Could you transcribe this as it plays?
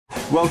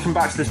Welcome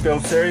back to this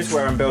build series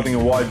where I'm building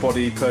a wide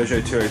body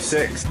Peugeot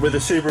 206 with a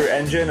Subaru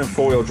engine and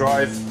 4-wheel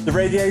drive. The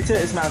radiator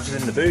is mounted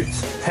in the boot,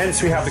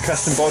 hence we have the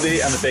custom body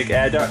and the big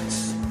air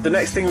ducts. The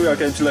next thing we are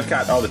going to look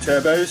at are the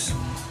turbos.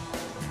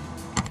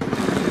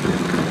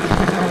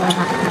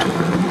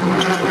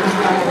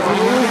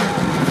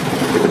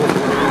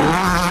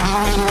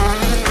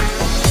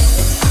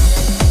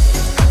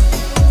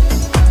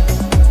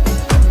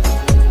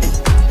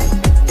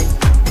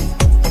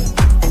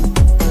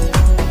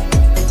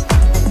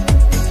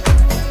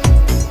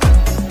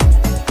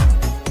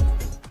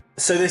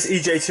 So this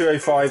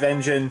EJ205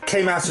 engine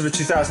came out of a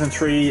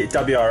 2003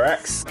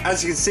 WRX.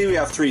 As you can see, we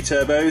have 3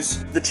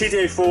 turbos. The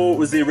TD04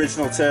 was the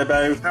original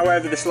turbo,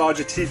 however this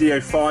larger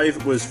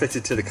TD05 was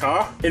fitted to the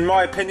car. In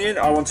my opinion,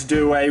 I want to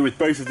do away with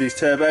both of these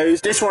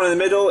turbos. This one in the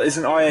middle is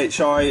an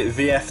IHI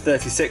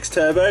VF36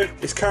 turbo.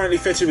 It's currently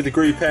fitted with a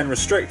Group N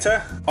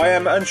restrictor. I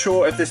am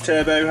unsure if this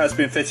turbo has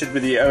been fitted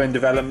with the Owen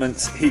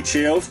Developments heat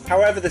shield.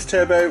 However, this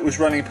turbo was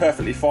running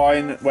perfectly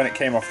fine when it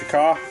came off the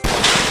car.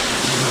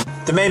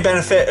 The main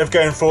benefit of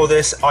going for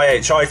this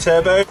IHI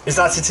turbo is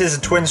that it is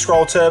a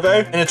twin-scroll turbo.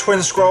 In a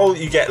twin-scroll,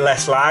 you get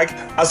less lag.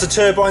 As the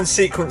turbine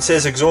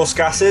sequences exhaust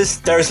gases,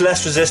 there is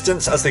less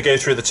resistance as they go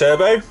through the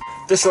turbo.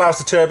 This allows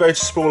the turbo to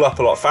spool up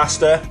a lot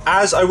faster.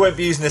 As I won't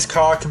be using this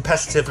car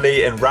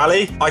competitively in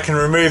rally, I can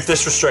remove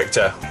this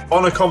restrictor.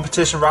 On a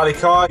competition rally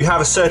car, you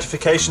have a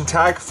certification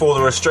tag for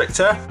the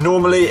restrictor.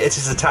 Normally, it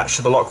is attached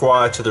to the lock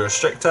wire to the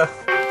restrictor.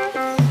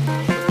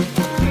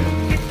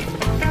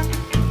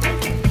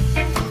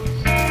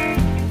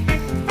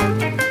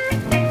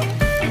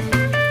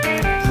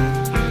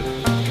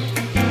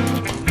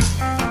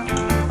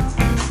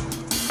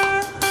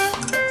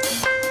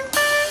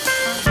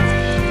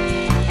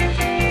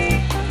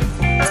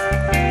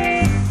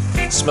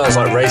 Smells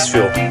like race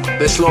fuel.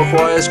 This lock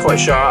wire is quite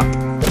sharp.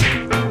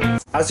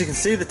 As you can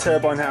see, the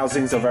turbine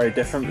housings are very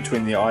different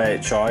between the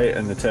IHI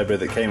and the turbo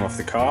that came off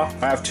the car.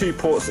 I have 2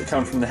 ports that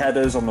come from the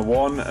headers on the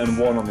one and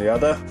one on the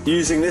other.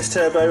 Using this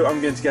turbo, I'm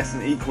going to get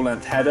an equal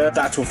length header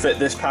that will fit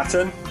this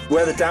pattern.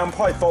 Where the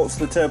downpipe bolts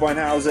to the turbine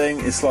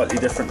housing is slightly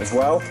different as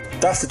well.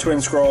 That's the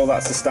twin scroll,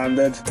 that's the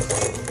standard.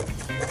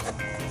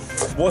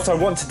 What I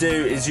want to do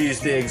is use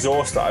the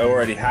exhaust that I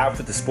already have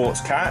with the Sports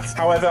Cat.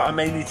 However, I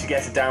may need to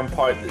get a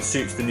downpipe that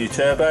suits the new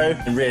turbo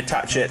and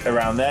reattach it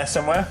around there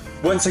somewhere.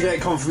 Once I get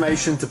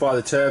confirmation to buy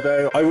the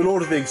turbo, I will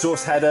order the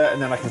exhaust header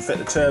and then I can fit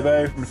the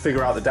turbo and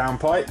figure out the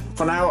downpipe.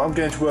 For now, I'm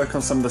going to work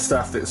on some of the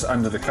stuff that's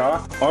under the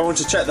car. I want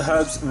to check the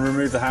hubs and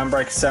remove the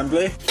handbrake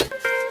assembly.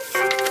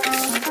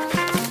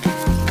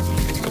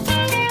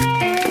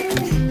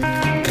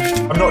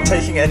 I'm not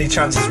taking any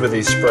chances with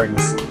these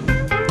springs.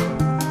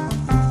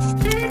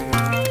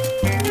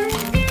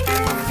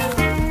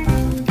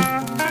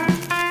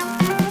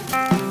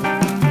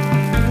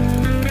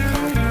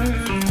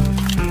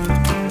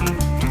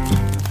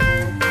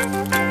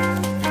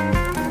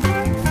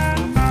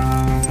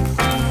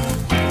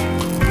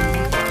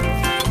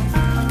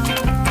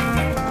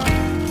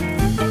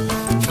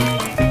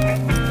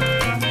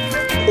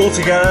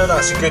 Altogether,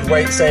 that's a good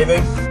weight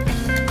saving.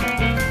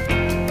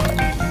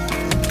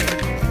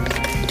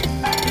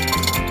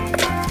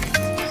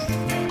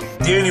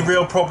 The only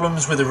real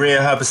problems with the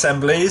rear hub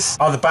assemblies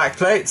are the back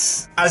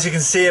plates. As you can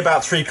see,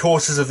 about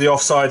 3/4 of the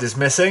offside is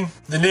missing.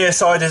 The near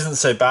side isn't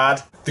so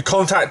bad. The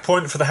contact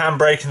point for the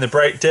handbrake and the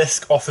brake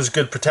disc offers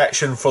good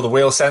protection for the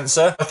wheel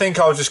sensor. I think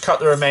I'll just cut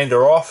the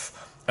remainder off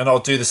and I'll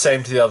do the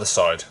same to the other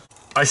side.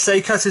 I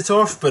say cut it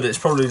off, but it's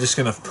probably just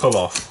going to pull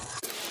off.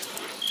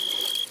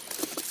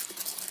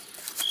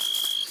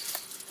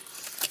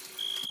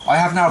 I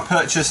have now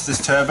purchased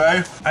this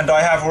turbo and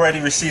I have already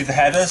received the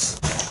headers.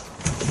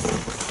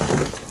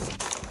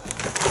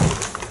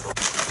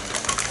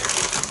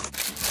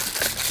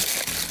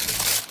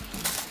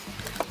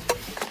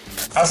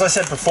 As I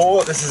said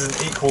before, this is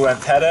an equal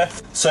length header,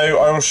 so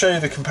I will show you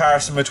the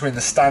comparison between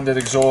the standard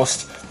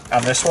exhaust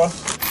and this one.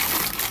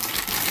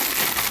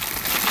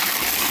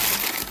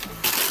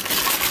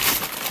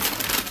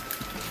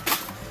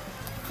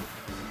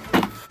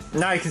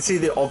 Now you can see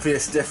the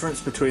obvious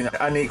difference between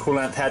an equal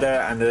length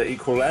header and an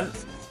equal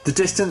length. The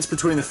distance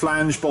between the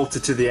flange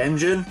bolted to the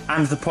engine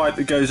and the pipe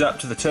that goes up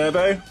to the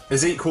turbo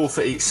is equal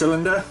for each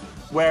cylinder.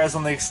 Whereas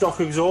on the stock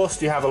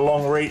exhaust, you have a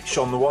long reach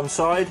on the one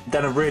side,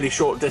 then a really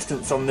short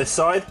distance on this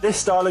side. This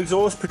style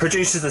exhaust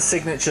produces the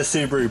signature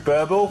Subaru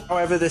burble.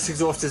 However, this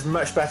exhaust is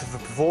much better for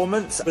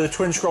performance. With a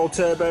twin scroll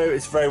turbo,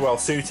 it's very well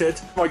suited.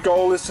 My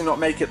goal is to not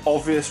make it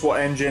obvious what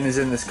engine is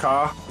in this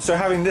car. So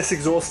having this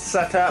exhaust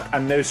set up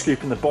and no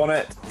scoop in the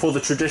bonnet for the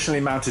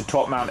traditionally mounted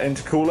top mount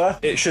intercooler,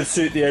 it should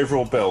suit the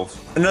overall build.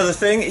 Another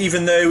thing,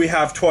 even though we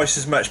have twice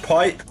as much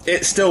pipe,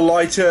 it's still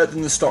lighter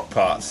than the stock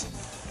parts.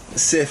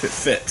 Let's see if it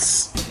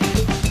fits.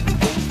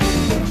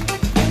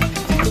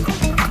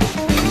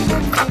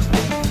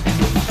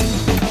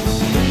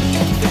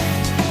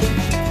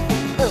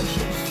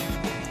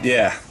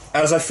 Yeah,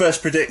 as I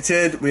first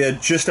predicted, we are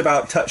just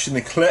about touching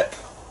the clip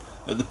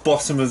at the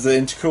bottom of the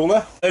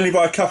intercooler. Only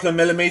by a couple of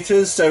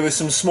millimeters, so with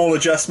some small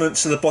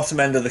adjustments to the bottom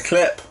end of the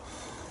clip,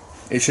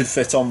 it should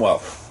fit on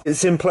well.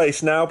 It's in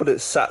place now, but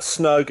it's sat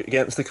snug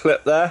against the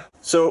clip there.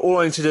 So all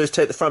I need to do is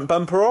take the front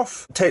bumper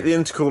off, take the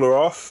intercooler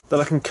off,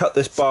 then I can cut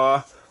this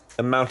bar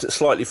and mount it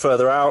slightly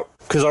further out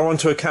because I want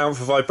to account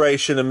for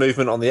vibration and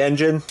movement on the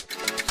engine.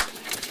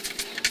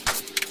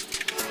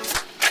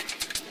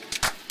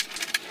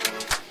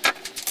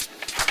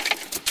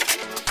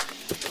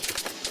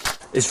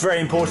 It's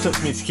very important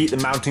for me to keep the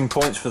mounting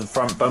points for the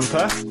front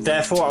bumper.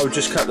 Therefore, I will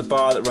just cut the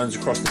bar that runs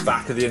across the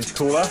back of the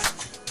intercooler.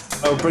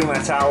 I'll bring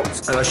that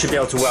out and I should be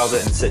able to weld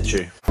it in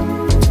situ.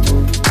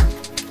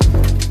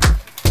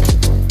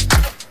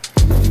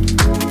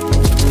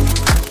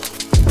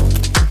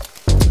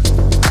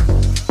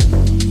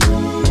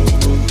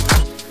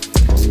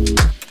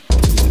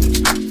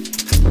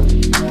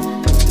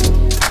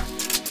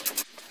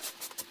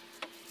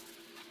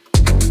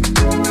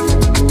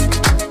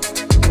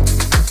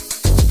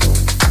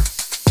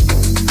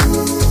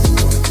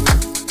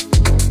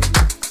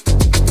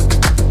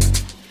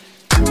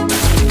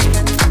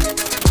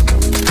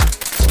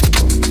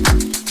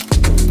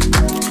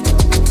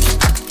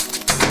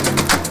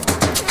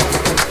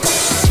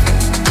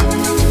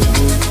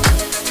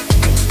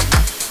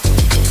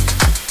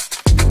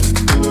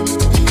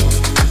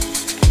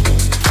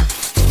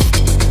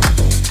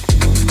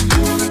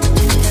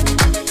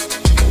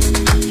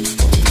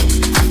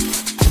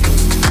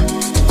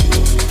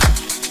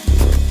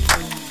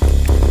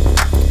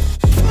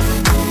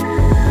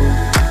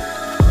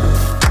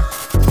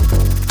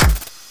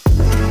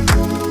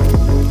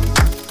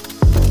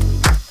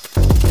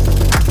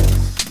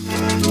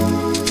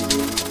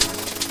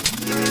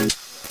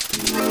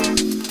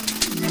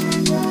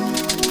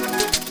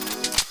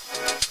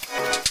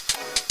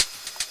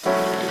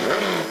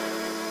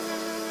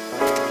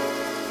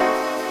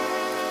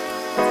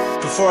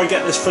 Before I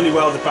get this fully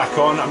welded back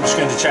on, I'm just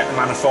going to check the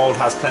manifold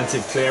has plenty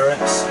of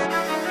clearance.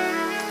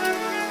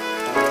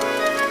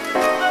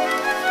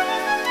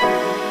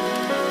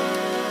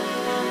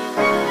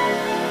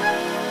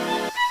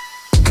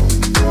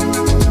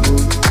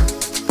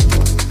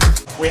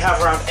 We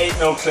have around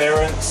 8mm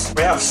clearance.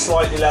 We have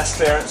slightly less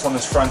clearance on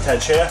this front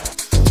edge here.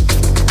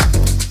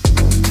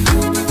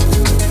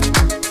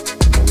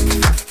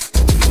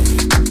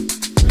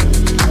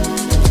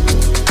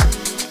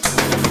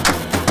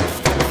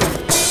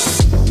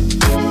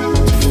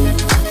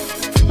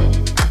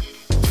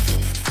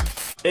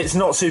 It's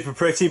not super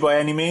pretty by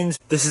any means.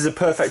 This is a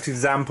perfect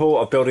example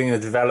of building a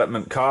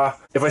development car.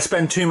 If I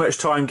spend too much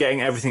time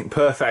getting everything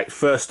perfect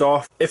first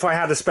off, if I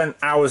had to spend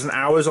hours and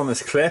hours on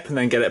this clip and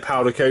then get it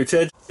powder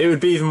coated, it would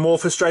be even more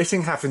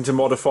frustrating having to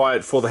modify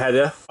it for the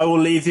header. I will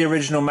leave the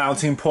original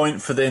mounting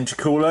point for the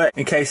intercooler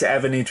in case I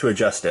ever need to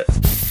adjust it.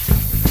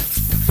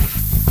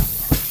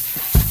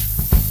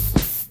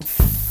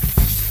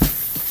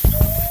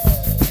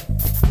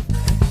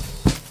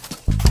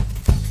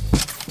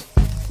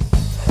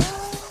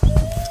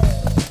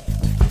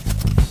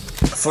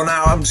 For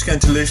now, I'm just going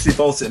to loosely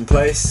bolt it in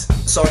place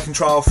so I can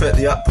trial fit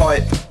the up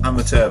pipe and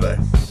the turbo.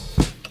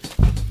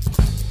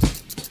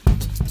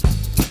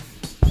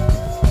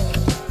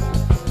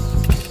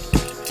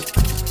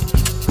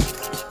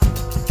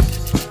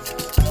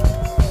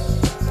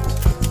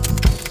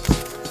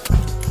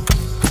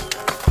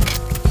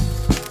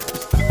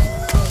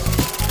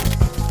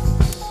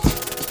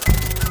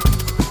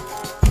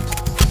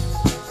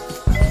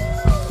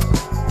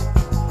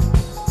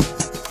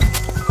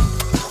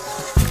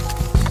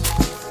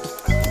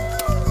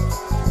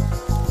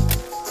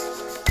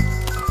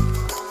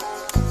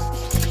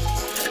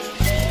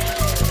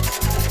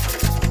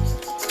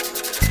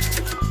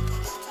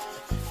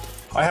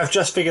 I have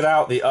just figured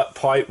out the up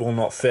pipe will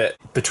not fit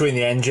between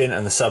the engine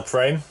and the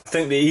subframe. I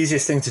think the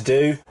easiest thing to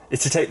do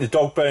is to take the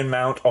dog bone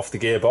mount off the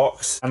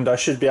gearbox, and I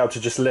should be able to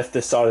just lift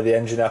this side of the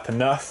engine up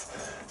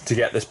enough to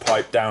get this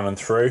pipe down and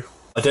through.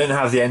 I don't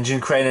have the engine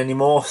crane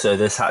anymore, so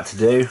this had to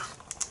do.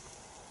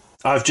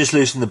 I've just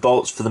loosened the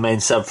bolts for the main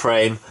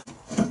subframe.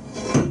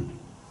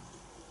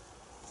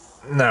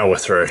 Now we're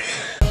through.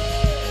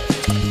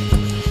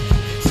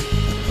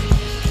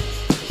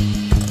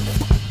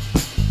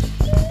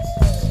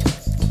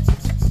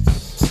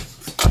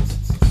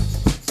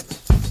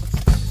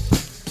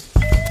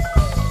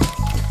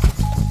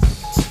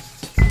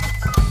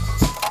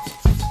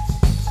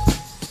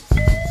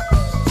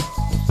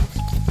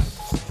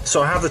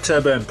 So I have the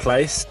turbo in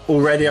place.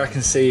 Already I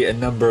can see a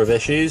number of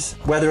issues.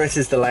 Whether it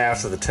is the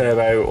layout of the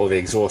turbo or the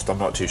exhaust, I'm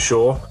not too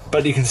sure.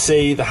 But you can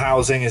see the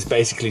housing is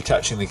basically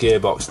touching the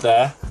gearbox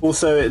there.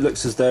 Also, it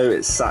looks as though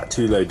it's sat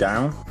too low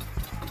down.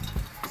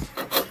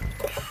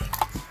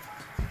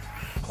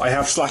 I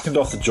have slackened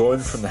off the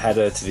joint from the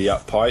header to the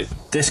up pipe.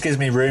 This gives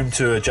me room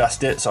to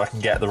adjust it so I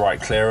can get the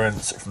right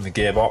clearance from the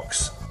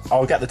gearbox.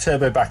 I'll get the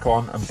turbo back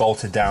on and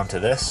bolt it down to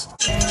this.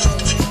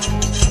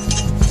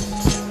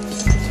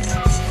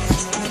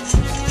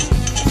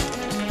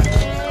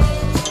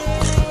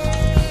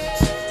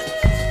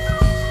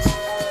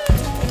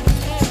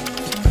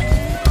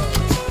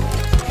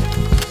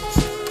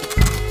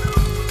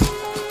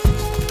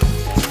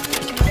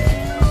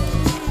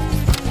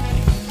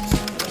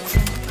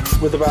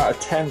 With about a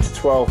 10 to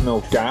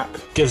 12mm gap.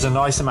 Gives a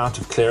nice amount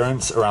of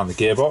clearance around the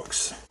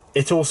gearbox.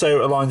 It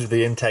also aligns with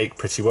the intake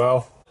pretty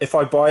well. If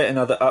I buy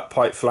another up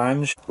pipe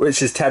flange,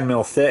 which is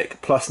 10mm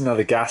thick, plus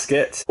another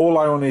gasket, all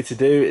I will need to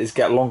do is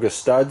get longer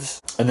studs,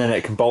 and then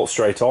it can bolt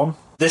straight on.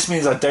 This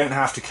means I don't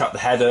have to cut the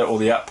header or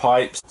the up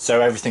pipes,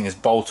 so everything is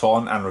bolt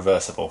on and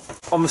reversible.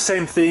 On the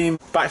same theme,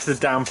 back to the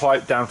down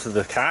pipe, down to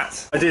the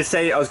cat. I did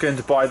say I was going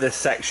to buy this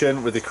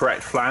section with the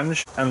correct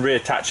flange and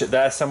reattach it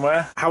there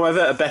somewhere.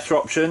 However, a better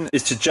option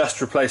is to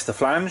just replace the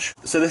flange.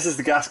 So this is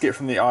the gasket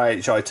from the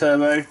IHI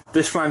Turbo.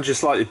 This flange is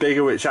slightly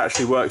bigger, which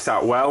actually works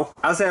out well.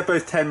 As they're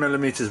both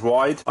 10mm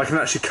wide, I can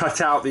actually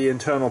cut out the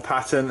internal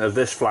pattern of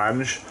this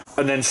flange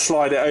and then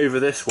slide it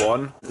over this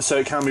one so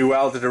it can be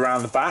welded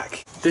around the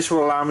back. This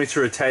will allow me to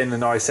retain the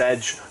nice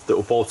edge that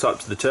will bolt up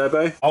to the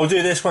turbo. I'll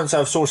do this once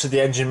I've sorted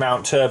the engine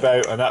mount,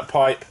 turbo and up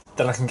pipe,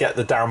 then I can get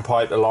the down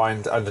pipe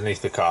aligned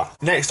underneath the car.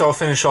 Next I'll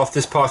finish off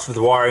this part of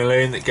the wiring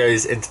loom that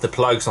goes into the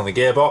plugs on the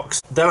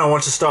gearbox. Then I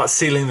want to start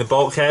sealing the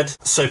bulkhead,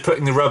 so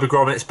putting the rubber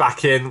grommets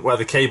back in where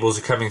the cables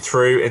are coming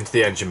through into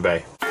the engine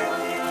bay.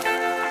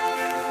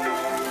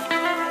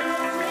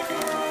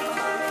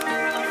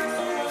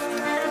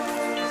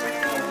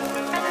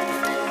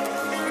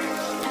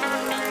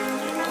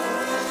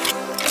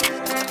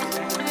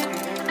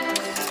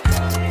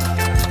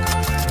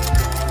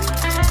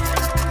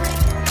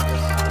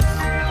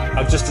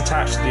 I've just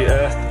attached the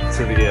earth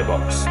to the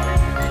gearbox.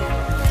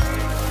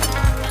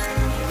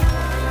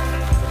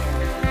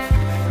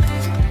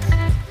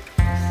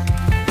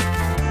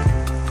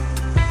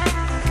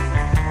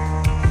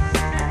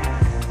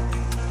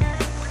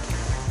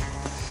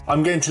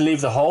 I'm going to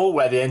leave the hole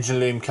where the engine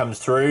loom comes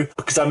through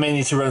because I may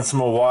need to run some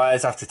more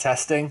wires after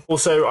testing.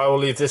 Also, I will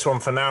leave this one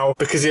for now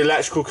because the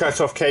electrical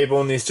cut-off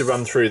cable needs to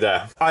run through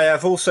there. I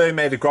have also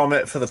made a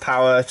grommet for the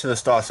power to the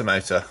starter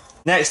motor.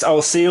 Next, I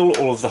will seal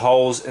all of the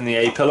holes in the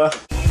A-pillar.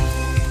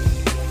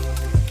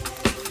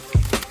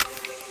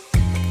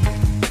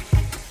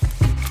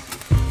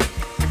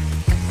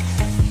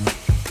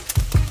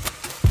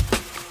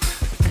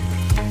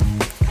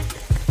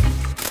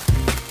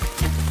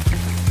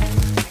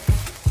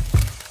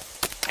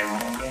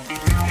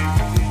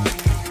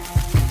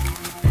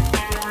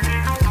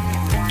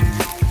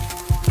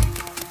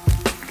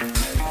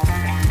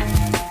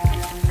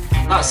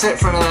 That's it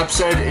for another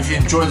episode. If you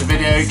enjoyed the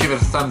video, give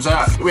it a thumbs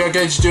up. We are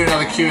going to do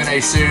another Q&A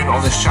soon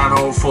on this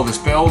channel for this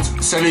build,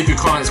 so leave your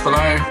comments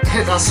below.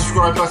 Hit that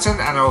subscribe button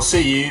and I'll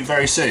see you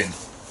very soon.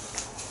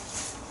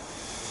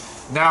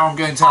 Now I'm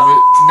going to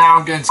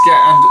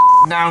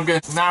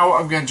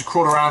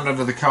crawl around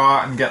under the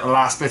car and get the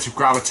last bit of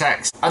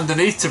Gravitex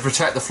underneath to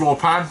protect the floor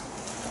pan.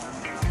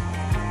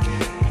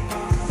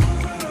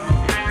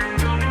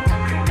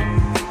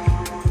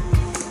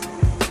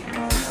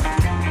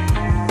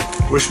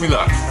 Wish me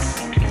luck.